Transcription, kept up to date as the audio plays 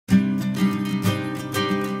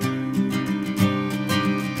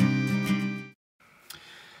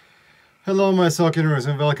Hello my soccer nerds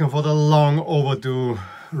and welcome for the long overdue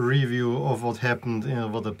review of what happened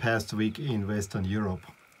over the past week in Western Europe.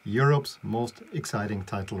 Europe's most exciting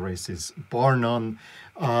title races, bar none.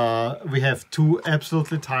 We have two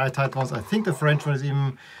absolutely tight ones. I think the French one is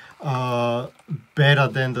even better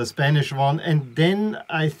than the Spanish one. And then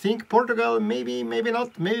I think Portugal, maybe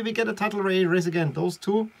not. Maybe we get a title race again. Those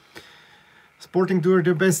two Sporting do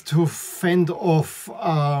their best to fend off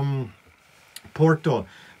Porto.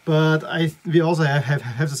 But we also have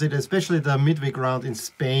to say that especially the midweek round in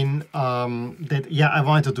Spain, I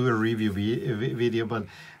wanted to do a review video, but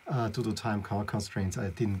due to time constraints, I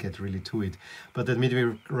didn't get really to it. But that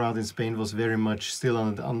midweek round in Spain was very much still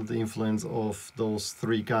under the influence of those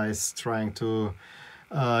three guys trying to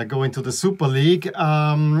go into the Super League.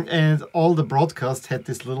 And all the broadcasts had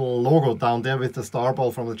this little logo down there with the star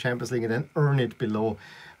ball from the Champions League and then earn it below,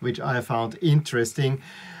 which I found interesting.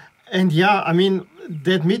 And yeah, I mean,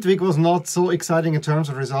 that midweek was not so exciting in terms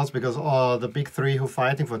of results because the big three who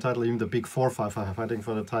fighting for the title, even the big four fighting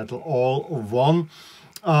for the title, all won.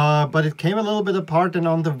 But it came a little bit apart and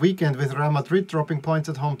on the weekend with Real Madrid dropping points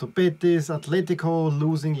at home to Betis, Atletico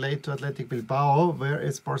losing late to Athletic Bilbao,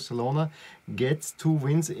 whereas Barcelona gets 2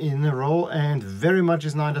 wins in a row and very much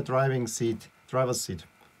is now in the driver's seat,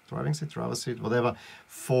 whatever,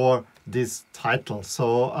 for this title.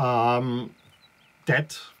 So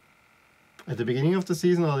that at the beginning of the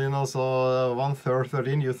season, or so 1/3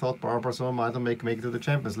 in, you thought Barcelona might make it to the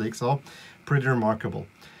Champions League. So pretty remarkable.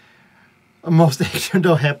 Most action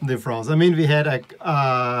though happened in France. I mean, we had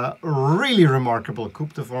a really remarkable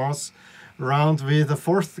Coupe de France round with the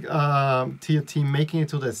 4th tier team making it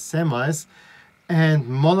to the semis and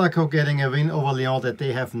Monaco getting a win over Lyon that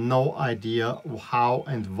they have no idea how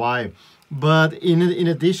and why. But in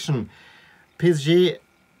addition, PSG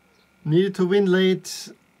needed to win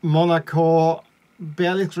late. Monaco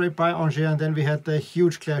barely scraped by Angers, and then we had the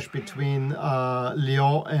huge clash between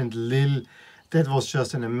Lyon and Lille. That was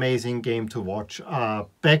just an amazing game to watch.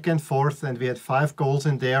 Back and forth, and we had 5 goals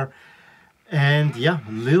in there. And yeah,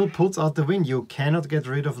 Lille puts out the win. You cannot get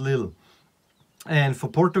rid of Lille. And for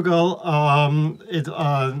Portugal,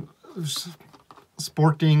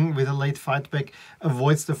 Sporting with a late fight back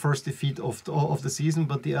avoids the first defeat of the season,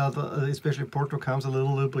 but the other, especially Porto, comes a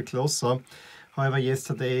little bit closer. However,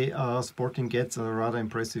 yesterday Sporting gets a rather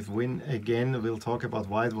impressive win again. We'll talk about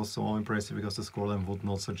why it was so impressive because the scoreline would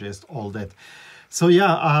not suggest all that. So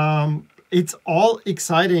yeah, it's all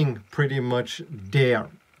exciting pretty much there.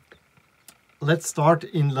 Let's start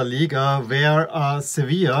in La Liga, where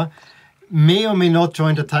Sevilla may or may not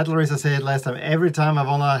join the title race. I said it last time. Every time I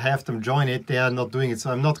want to have them join it, they are not doing it. So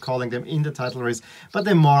I'm not calling them in the title race, but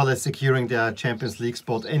they're more or less securing their Champions League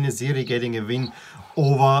spot. En-Nesyri getting a win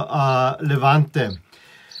over Levante.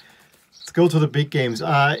 Let's go to the big games.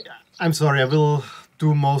 I'm sorry, I will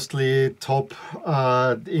do mostly top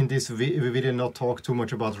in this video, not talk too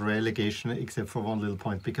much about relegation, except for one little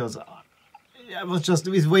point, because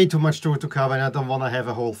it's way too much to cover and I don't want to have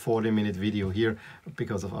a whole 40-minute video here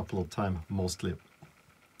because of upload time mostly.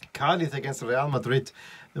 Cardiff against Real Madrid.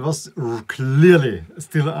 It was clearly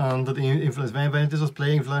still under the influence. When this was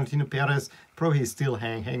playing, Florentino Perez probably still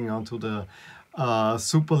hanging on to the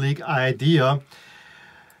Super League idea.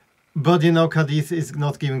 But you know, Cadiz is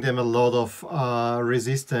not giving them a lot of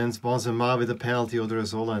resistance. Benzema with a penalty over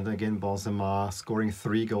Odriozola, and again Benzema scoring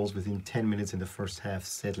 3 goals within 10 minutes in the first half,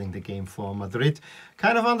 settling the game for Madrid.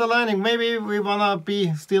 Kind of underlining, maybe we want to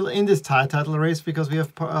be still in this title race because we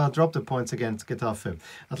have dropped the points against Getafe.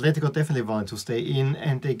 Atletico definitely wanted to stay in,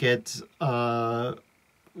 and they get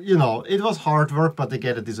it was hard work, but they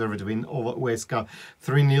get a deserved win over Huesca.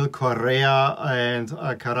 3-0. Correa and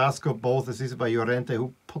Carrasco, both assisted by Llorente,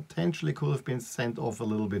 who potentially could have been sent off a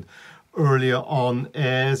little bit earlier on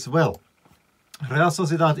as well. Real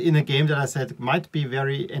Sociedad in a game that I said might be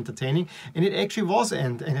very entertaining, and it actually was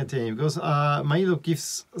entertaining because Mailo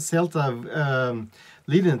gives Celta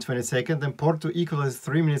lead in the 22nd, then Porto equalizes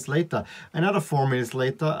 3 minutes later. Another 4 minutes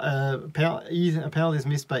later, a penalty is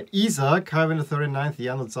missed by Isaac. However, in the 39th,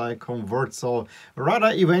 Januzaj converts. So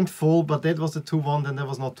rather eventful, but that was the 2-1. Then there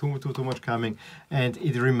was not too much coming, and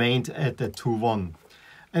it remained at the 2-1.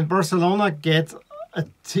 And Barcelona get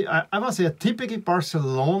I must say a typical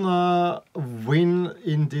Barcelona win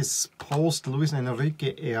in this post Luis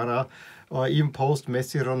Enrique era, or even post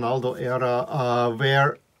Messi Ronaldo era,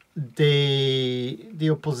 where the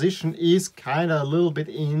opposition is kind of a little bit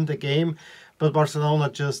in the game, but Barcelona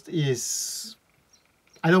just is,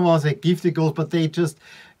 I don't want to say gifted goals, but they just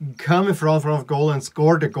come in front of goal and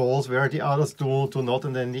score the goals where the others do not,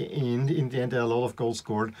 and then in the end there are a lot of goals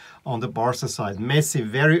scored on the Barca side. Messi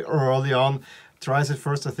very early on tries it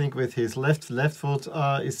first, I think, with his left foot,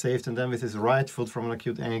 is saved, and then with his right foot from an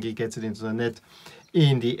acute angle gets it into the net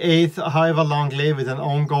in the 8th. However, Langlais with an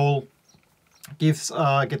own goal gives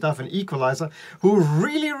Getafe an equalizer, who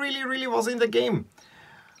really was in the game.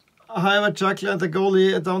 However, Chakla and the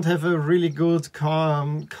goalie don't have a really good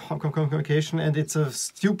communication, and it's a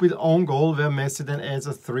stupid own goal where Messi then adds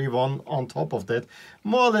a 3-1 on top of that,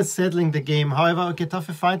 more or less settling the game. However,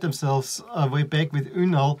 Getafe find themselves way back with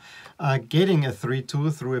Unal getting a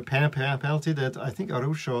 3-2 through a penalty that I think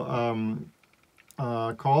Araujo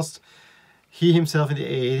caused. He himself in the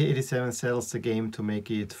 87 settles the game to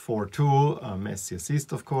make it 4-2. Messi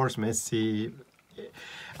assist, of course. Messi,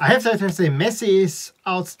 I have to say, Messi is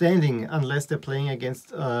outstanding unless they're playing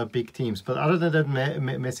against big teams. But other than that,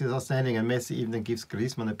 Messi is outstanding, and Messi even gives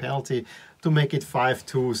Griezmann a penalty to make it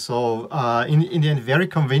 5-2. So in the end, very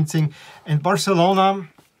convincing. And Barcelona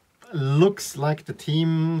looks like the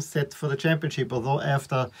team set for the championship, although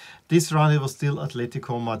after this round it was still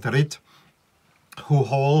Atletico Madrid who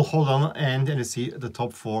hold on, and you see the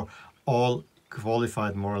top 4 all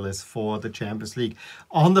qualified more or less for the Champions League.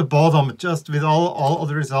 On the bottom, just with all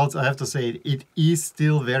the results, I have to say it is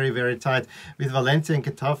still very tight with Valencia and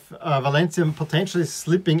Getafe. Valencia potentially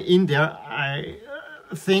slipping in there, I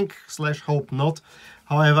think / hope not.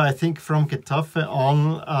 However, I think from Getafe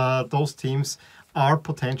on, those teams are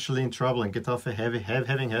potentially in trouble, and Getafe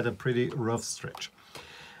having had a pretty rough stretch.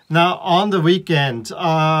 Now, on the weekend,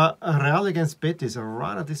 Real against Betis, a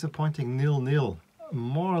rather disappointing 0-0.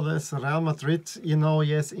 More or less, Real Madrid, you know,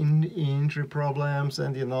 yes, in injury problems,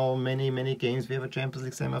 and, you know, many games. We have a Champions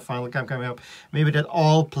League semi-final coming up. Maybe that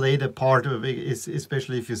all played a part of it,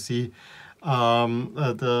 especially if you see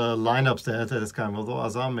the lineups that is coming. Although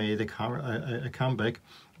Azar made a comeback,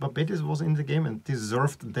 but Betis was in the game and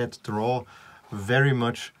deserved that draw very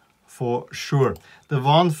much, for sure. The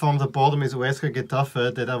one from the bottom is Huesca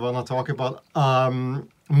Getafe that I want to talk about,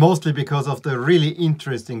 mostly because of the really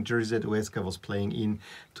interesting jersey that Huesca was playing in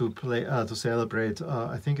to celebrate.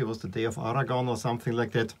 I think it was the Day of Aragon or something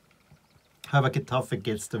like that. However, Getafe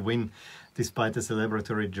gets the win despite the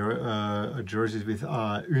celebratory jerseys, with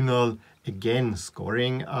Unal again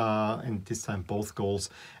scoring, and this time both goals.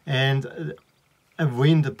 And a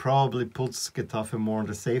win that probably puts Getafe more on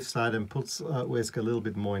the safe side and puts Huesca a little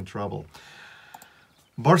bit more in trouble.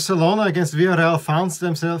 Barcelona against Villarreal find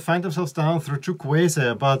themselves down through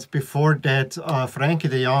Chukwueze, but before that, Frankie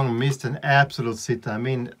de Jong missed an absolute sitter. I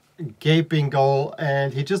mean, gaping goal,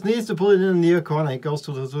 and he just needs to put it in the near corner. He goes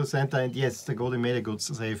to the center, and yes, the goalie made a good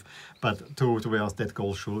save, but to be honest, that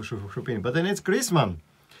goal should be in. But then it's Griezmann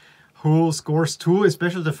who scores 2,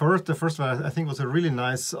 especially the first. The first one, I think, was a really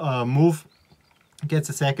nice move. Gets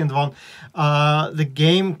a second one. The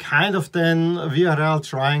game kind of then Villarreal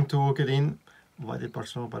trying to get in. Why did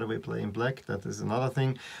Barcelona, by the way, play in black? That is another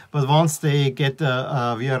thing. But once they get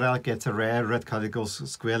Villarreal gets a red card, it goes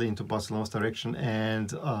squarely into Barcelona's direction, and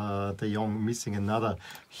De Jong missing another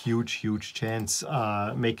huge chance,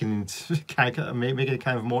 making it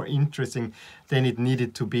kind of more interesting than it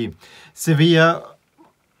needed to be. Sevilla,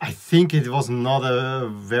 I think it was not a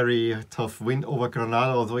very tough win over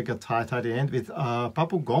Granada, although it got tight at the end, with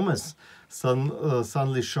Papu Gomez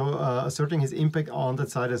suddenly asserting his impact on that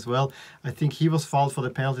side as well. I think he was fouled for the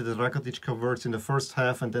penalty that Rakitic converts in the first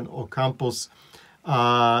half, and then Ocampos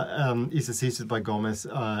is assisted by Gomez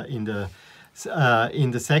in the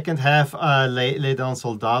second half. Lay down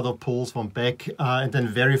Soldado, pulls one back, and then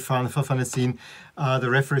very funny scene. The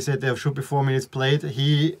referee said there should be 4 minutes played.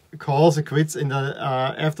 He calls it quits in the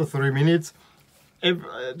after 3 minutes.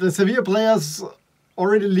 The Sevilla players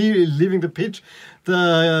already leaving the pitch.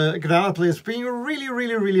 The Granada players being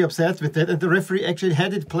really upset with that, and the referee actually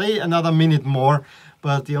had it play another minute more.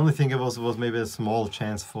 But the only thing it was maybe a small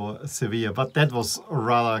chance for Sevilla, but that was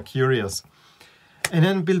rather curious. And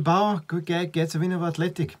then Bilbao gets a win over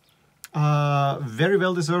Athletic. Very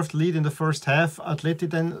well-deserved lead in the first half.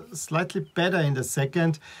 Athletic then slightly better in the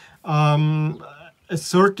second,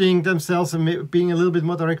 asserting themselves and being a little bit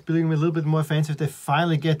more direct, being a little bit more offensive. They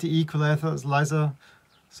finally get the equalizer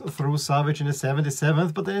through Savic in the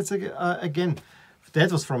 77th, but then it's again,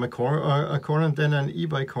 that was from a corner, and then an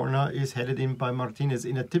e-by corner is headed in by Martinez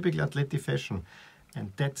in a typical Athletic fashion,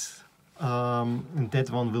 and that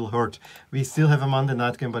one will hurt. We still have a Monday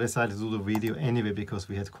night game, but I decided to do the video anyway because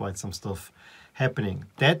we had quite some stuff happening.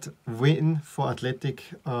 That win for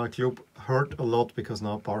Athletic Club hurt a lot because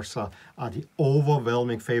now Barca are the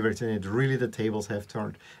overwhelming favorites, and the tables have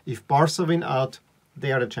turned. If Barca win out,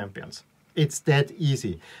 they are the champions. It's that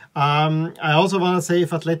easy. I also want to say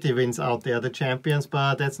if Atleti wins out, they are the champions,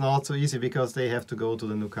 but that's not so easy because they have to go to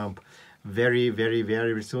the Nou Camp very, very,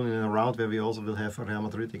 very soon in a round where we also will have Real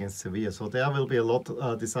Madrid against Sevilla. So there will be a lot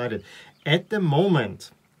decided. At the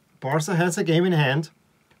moment, Barca has a game in hand,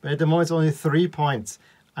 but at the moment it's only 3 points.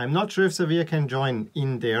 I'm not sure if Sevilla can join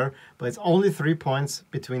in there, but it's only 3 points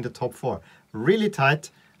between the top 4. Really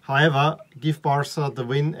tight. However, give Barca the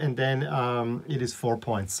win and then it is 4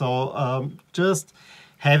 points. So just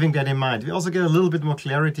having that in mind. We also get a little bit more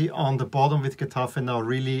clarity on the bottom with Getafe now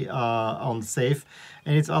really on safe.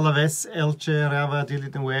 And it's Alaves, Elche, Real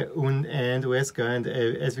Valladolid, and Huesca. And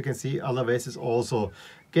as we can see, Alaves is also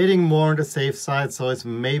getting more on the safe side. So it's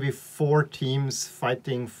maybe 4 teams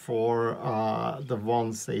fighting for the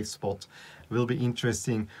one safe spot. Will be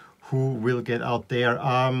interesting who will get out there.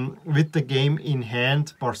 With the game in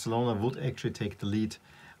hand, Barcelona would actually take the lead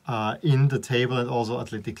in the table, and also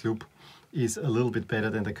Athletic is a little bit better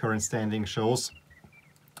than the current standing shows.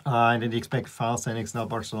 And then the expected final standings now,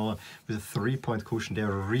 Barcelona with a 3-point cushion. They're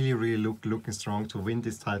really looking strong to win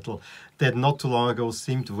this title that not too long ago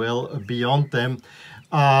seemed well beyond them.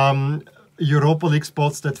 Europa League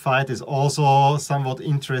spots, that fight is also somewhat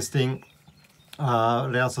interesting.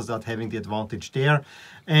 Real Sociedad having the advantage there.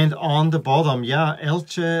 And on the bottom, yeah,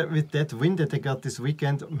 Elche with that win that they got this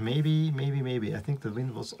weekend, maybe. I think the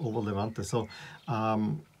win was over Levante. So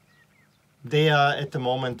they are at the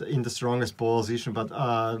moment in the strongest position, but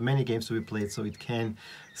many games to be played, so it can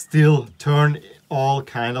still turn all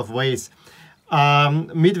kind of ways.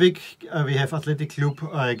 Midweek, we have Athletic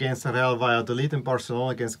against Real Valladolid and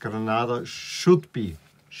Barcelona against Granada. Should be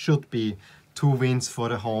 2 wins for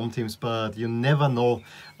the home teams, but you never know.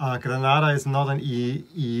 Granada is not an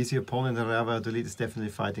easy opponent, and Real Valladolid is definitely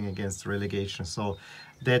fighting against relegation, so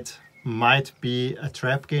that might be a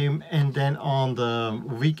trap game. And then on the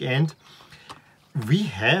weekend, we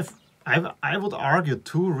have, I would argue,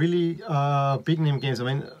 2 really big name games. I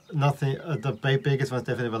mean, nothing. The biggest one is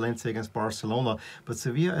definitely Valencia against Barcelona, but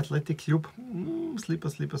Sevilla Athletic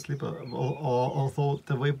sleeper. Although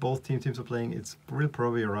the way both teams are playing, it's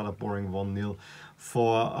probably a rather boring 1-0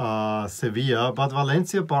 for Sevilla. But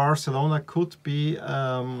Valencia Barcelona could be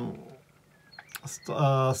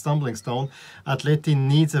stumbling stone. Atleti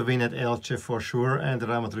needs a win at Elche for sure, and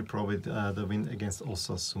Real Madrid probably the win against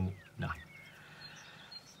Osasuna.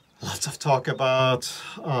 Lots of talk about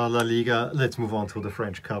La Liga. Let's move on to the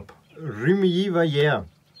French Cup. Remy-Vallière,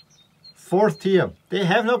 4th tier. They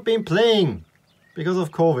have not been playing because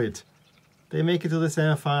of COVID. They make it to the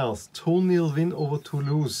semi-finals. 2-0 win over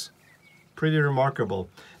Toulouse. Pretty remarkable.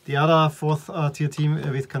 The other 4th tier team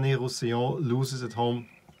with Canet-Roussillon loses at home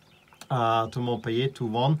to Montpellier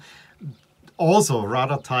 2-1. Also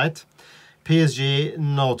rather tight. PSG,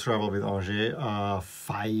 no trouble with Angers,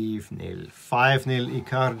 5-0. 5-0,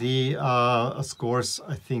 Icardi scores,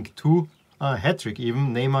 I think, 2, hat-trick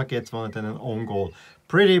even. Neymar gets 1 and then an own goal.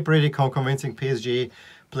 Pretty convincing PSG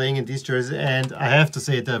playing in these jerseys. And I have to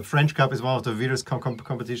say, the French Cup is one of the weirdest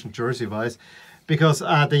competition jersey-wise, because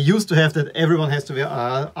they used to have that everyone has to wear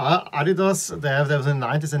Adidas. They have that in the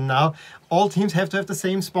 90s, and now all teams have to have the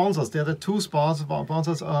same sponsors. They are the 2 sponsors,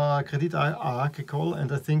 Crédit Agricole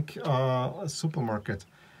and I think a supermarket,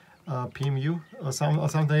 PMU or something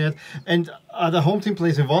like that. And the home team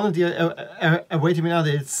plays in one, and the away team in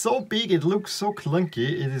another. It's so big, it looks so clunky.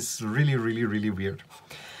 It is really weird.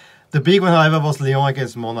 The big one, however, was Lyon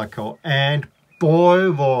against Monaco, and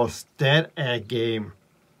boy was that a game.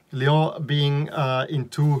 Lyon being in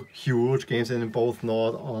 2 huge games and in both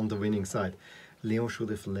not on the winning side. Lyon should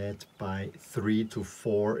have led by 3 to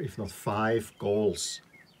 4, if not 5 goals.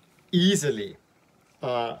 Easily.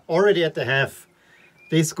 Already at the half,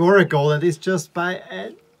 they score a goal, and it's just by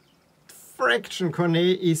a fraction.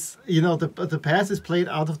 Cornet is, the pass is played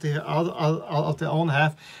out of their own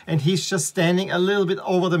half, and he's just standing a little bit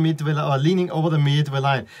over the midway line, or leaning over the midway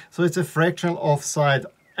line. So it's a fraction offside.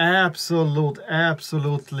 Absolutely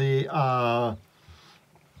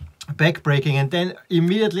backbreaking. And then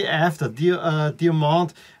immediately after,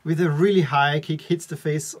 Diamant with a really high kick hits the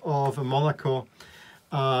face of a Monaco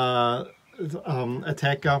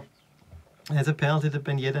attacker. As a penalty that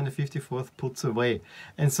Ben Yedder in the 54th puts away.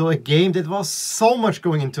 And so a game that was so much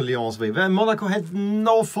going into Lyon's way, where Monaco had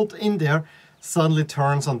no foot in there, suddenly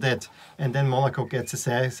turns on that. And then Monaco gets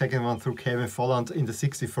a second one through Kevin Volland in the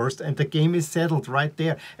 61st, and the game is settled right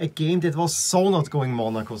there. A game that was so not going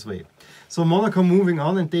Monaco's way. So Monaco moving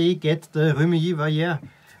on, and they get the Remy-Vallière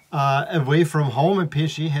away from home, and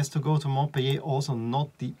PSG has to go to Montpellier. Also not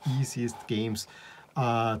the easiest games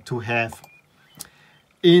to have.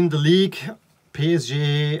 In the league,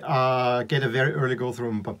 PSG get a very early goal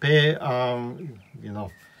through Mbappé.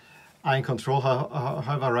 Are in control.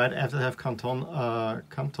 However, right after they have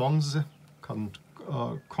Cantons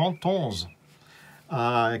Cantons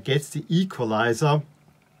gets the equalizer,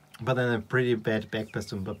 but then a pretty bad back pass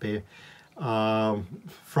to Mbappé.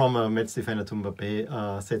 From a Metz defender to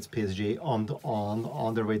Mbappé sets PSG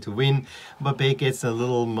on their way to win. Mbappé gets a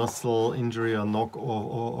little muscle injury or knock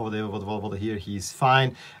over there, but here he's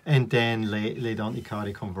fine. And then later on,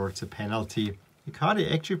 Icardi converts a penalty.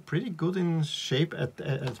 Icardi actually pretty good in shape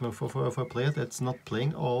for a player that's not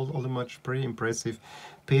playing all that much. Pretty impressive.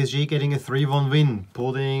 PSG getting a 3-1 win,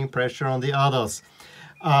 putting pressure on the others.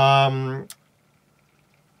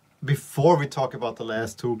 Before we talk about the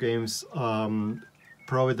last two games,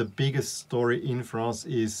 probably the biggest story in France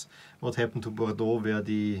is what happened to Bordeaux, where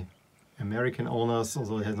the American owners,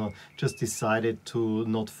 although they have not, just decided to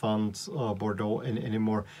not fund Bordeaux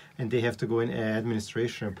anymore, and they have to go in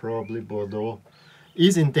administration. And probably Bordeaux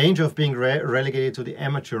is in danger of being relegated to the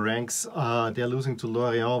amateur ranks. They're losing to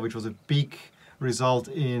Lyon, which was a big result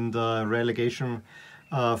in the relegation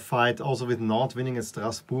fight. Also with Nantes winning at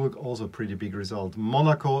Strasbourg, also a pretty big result.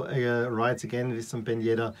 Monaco rides again with some Ben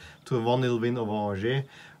Yedder to a 1-0 win over Angers,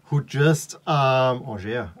 who just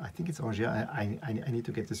Angers, I think it's Angers, I need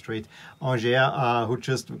to get this straight. Angers, who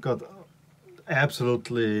just got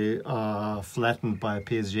absolutely flattened by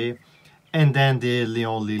PSG. And then the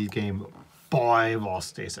Lyon-Lille game. Boy,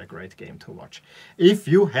 was this a great game to watch. If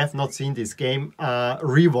you have not seen this game,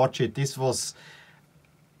 rewatch it. This was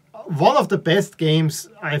one of the best games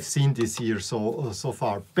I've seen this year so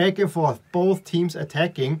far. Back and forth, both teams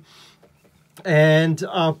attacking and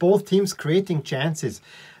both teams creating chances.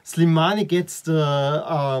 Slimani gets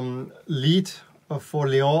the lead for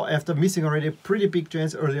Lyon after missing already a pretty big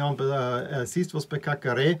chance early on, but assist was by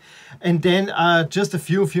Cacaré. And then just a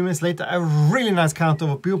few minutes later, a really nice counter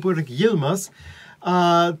over Burg Yilmaz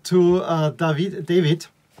to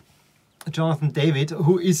Jonathan David,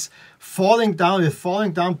 who is falling down,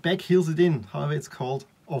 back heels it in, however it's called,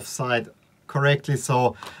 offside correctly.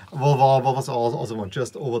 So Volvo was also one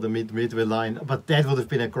just over the midway line, but that would have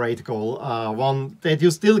been a great goal, one that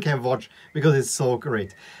you still can watch because it's so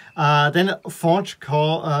great. Then Fonch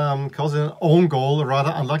calls an own goal,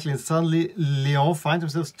 rather unluckily, and suddenly Lyon find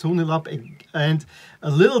themselves 2-0 up, and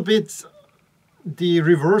a little bit the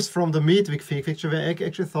reverse from the midweek fixture, where I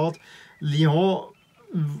actually thought Lyon,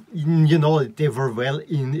 you know, they were well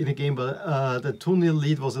in the game, but the 2-0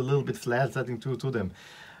 lead was a little bit flat, I think, to them.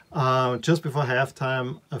 Just before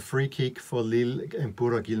halftime, a free kick for Lille, and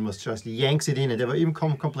Burg Yilmaz just yanks it in, and they were even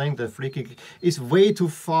complaining that free kick is way too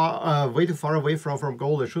far away from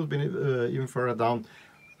goal. They should have been even further down.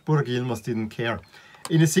 Burg Yilmaz didn't care.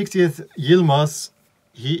 In the 60th, Yilmaz,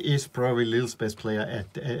 he is probably Lille's best player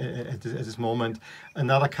at this moment.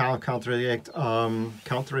 Another counterattack.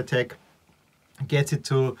 Gets it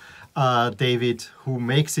to David, who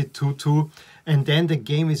makes it 2-2, and then the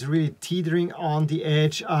game is really teetering on the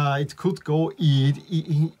edge. It could go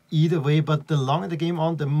either way, but the longer the game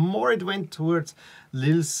on, the more it went towards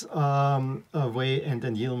Lille's way, and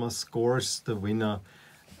then Yilmaz scores the winner,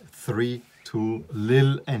 3-2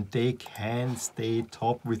 Lille, and they can stay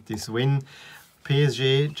top with this win.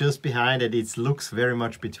 PSG just behind it. It looks very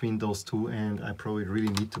much between those two, and I probably really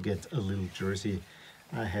need to get a little jersey.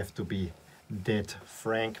 I have to be that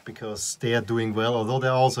frank, because they are doing well, although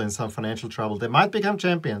they're also in some financial trouble. They might become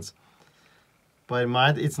champions, but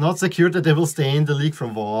it's not secure that they will stay in the league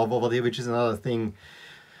from over there, which is another thing.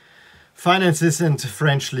 Finances and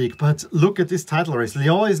French league. But look at this title race.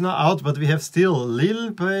 Lyon is now out, but we have still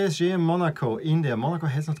Lille, PSG, and Monaco in there. Monaco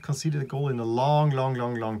has not conceded a goal in a long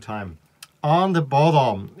time. On the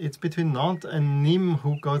bottom, it's between Nantes and Nîmes,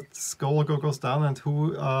 who goes down and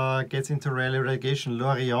who gets into relegation.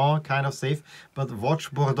 Lorient kind of safe, but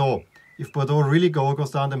watch Bordeaux. If Bordeaux really goes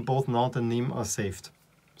down, then both Nantes and Nîmes are saved.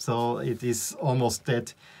 So it is almost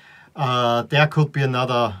that. There could be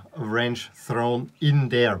another wrench thrown in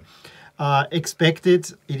there.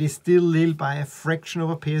 Expected, it is still Lille by a fraction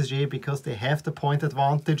over PSG because they have the point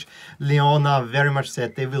advantage. Lyon are very much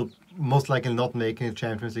set. They will most likely not making the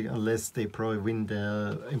Champions League unless they probably win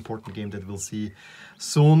the important game that we'll see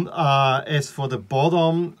soon. As for the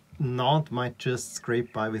bottom, Nantes might just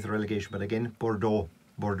scrape by with relegation, but again, Bordeaux,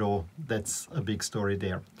 that's a big story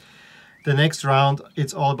there. The next round,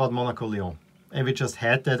 it's all about Monaco-Lyon, and we just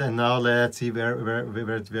had that, and now let's see where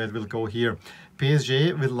it will go here.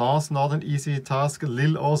 PSG with Lens, not an easy task.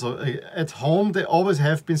 Lille also. At home, they always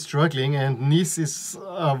have been struggling, and Nice is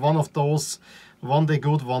one of those one day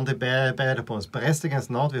good, one day bad opponents. Brest against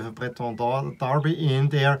Nantes with a Breton derby in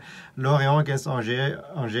there. Lorient against Angers.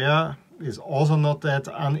 Angers is also not that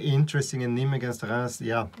uninteresting. And Nîmes against Reims.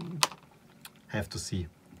 Yeah, have to see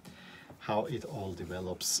how it all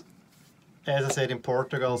develops. As I said, in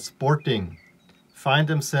Portugal, Sporting find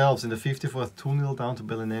themselves in the 54th 2-0 down to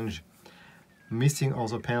Belenenses, missing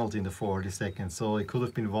also a penalty in the 42nd. So it could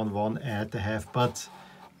have been 1-1 at the half, but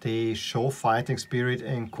they show fighting spirit,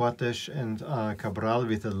 and Cortes and Cabral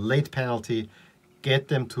with a late penalty get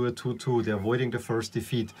them to a 2-2. They're avoiding the first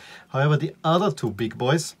defeat. However, the other two big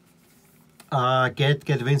boys get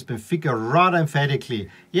wins. Benfica rather emphatically.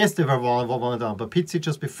 Yes, they were 1-1 down, but Pizzi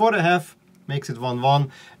just before the half makes it 1-1,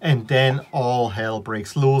 and then all hell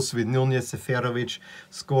breaks loose with Núñez Seferovic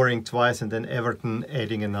scoring twice, and then Everton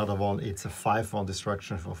adding another one. It's a 5-1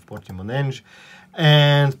 destruction of Portimonense.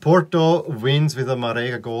 And Porto wins with a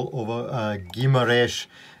Marega goal over Guimarães,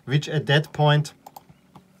 which at that point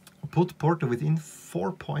put Porto within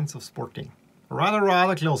 4 points of Sporting.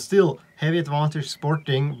 Rather close. Still heavy advantage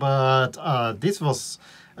Sporting, but this was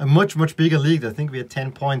a much bigger league. I think we had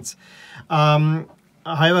 10 points.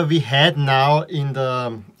 However, we had now in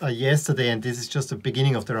the yesterday, and this is just the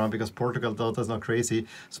beginning of the round because Portugal thought that's not crazy.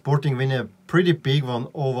 Sporting win a pretty big one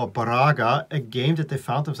over Braga, a game that they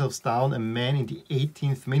found themselves down a man in the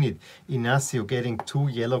 18th minute. Inácio getting 2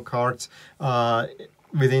 yellow cards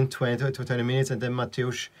within 20 minutes, and then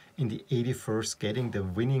Mateus in the 81st getting the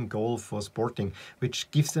winning goal for Sporting, which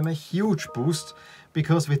gives them a huge boost,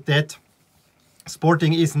 because with that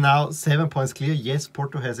Sporting is now 7 points clear. Yes,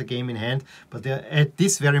 Porto has a game in hand, but they're at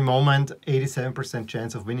this very moment 87%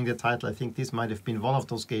 chance of winning the title. I think this might have been one of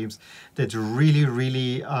those games that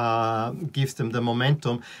really gives them the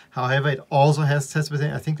momentum. However, it also has,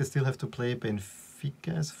 I think they still have to play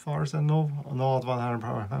Benfica as far as I know. Not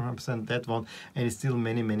 100% that one, and it's still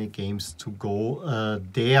many games to go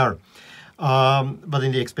there. But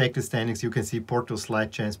in the expected standings, you can see Porto's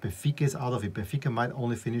slight chance. Benfica is out of it. Benfica might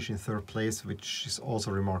only finish in 3rd place, which is also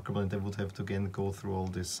remarkable, and they would have to again go through all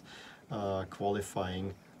these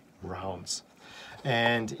qualifying rounds.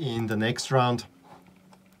 And in the next round,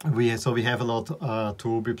 we have a lot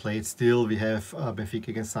to be played still. We have Benfica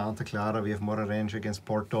against Santa Clara, we have Moreirense against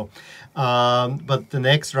Porto. But the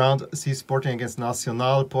next round sees Sporting against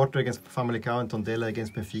Nacional, Porto against Famalicão, and Tondela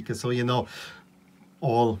against Benfica. So, you know,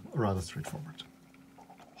 all rather straightforward.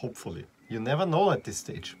 Hopefully. You never know at this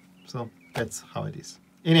stage. So that's how it is.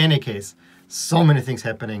 In any case, so many things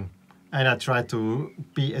happening, and I try to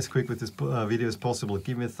be as quick with this video as possible.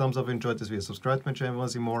 Give me a thumbs up if you enjoyed this video. Subscribe to my channel if you want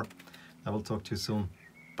to see more. I will talk to you soon.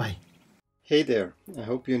 Bye. Hey there, I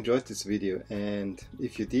hope you enjoyed this video, and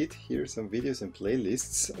if you did, here are some videos and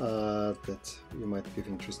playlists that you might be of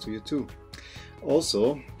interest to you too.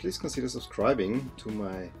 Also, please consider subscribing to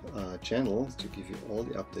my channel to give you all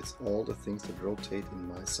the updates, all the things that rotate in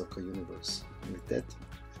my soccer universe. And with that,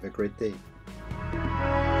 have a great day.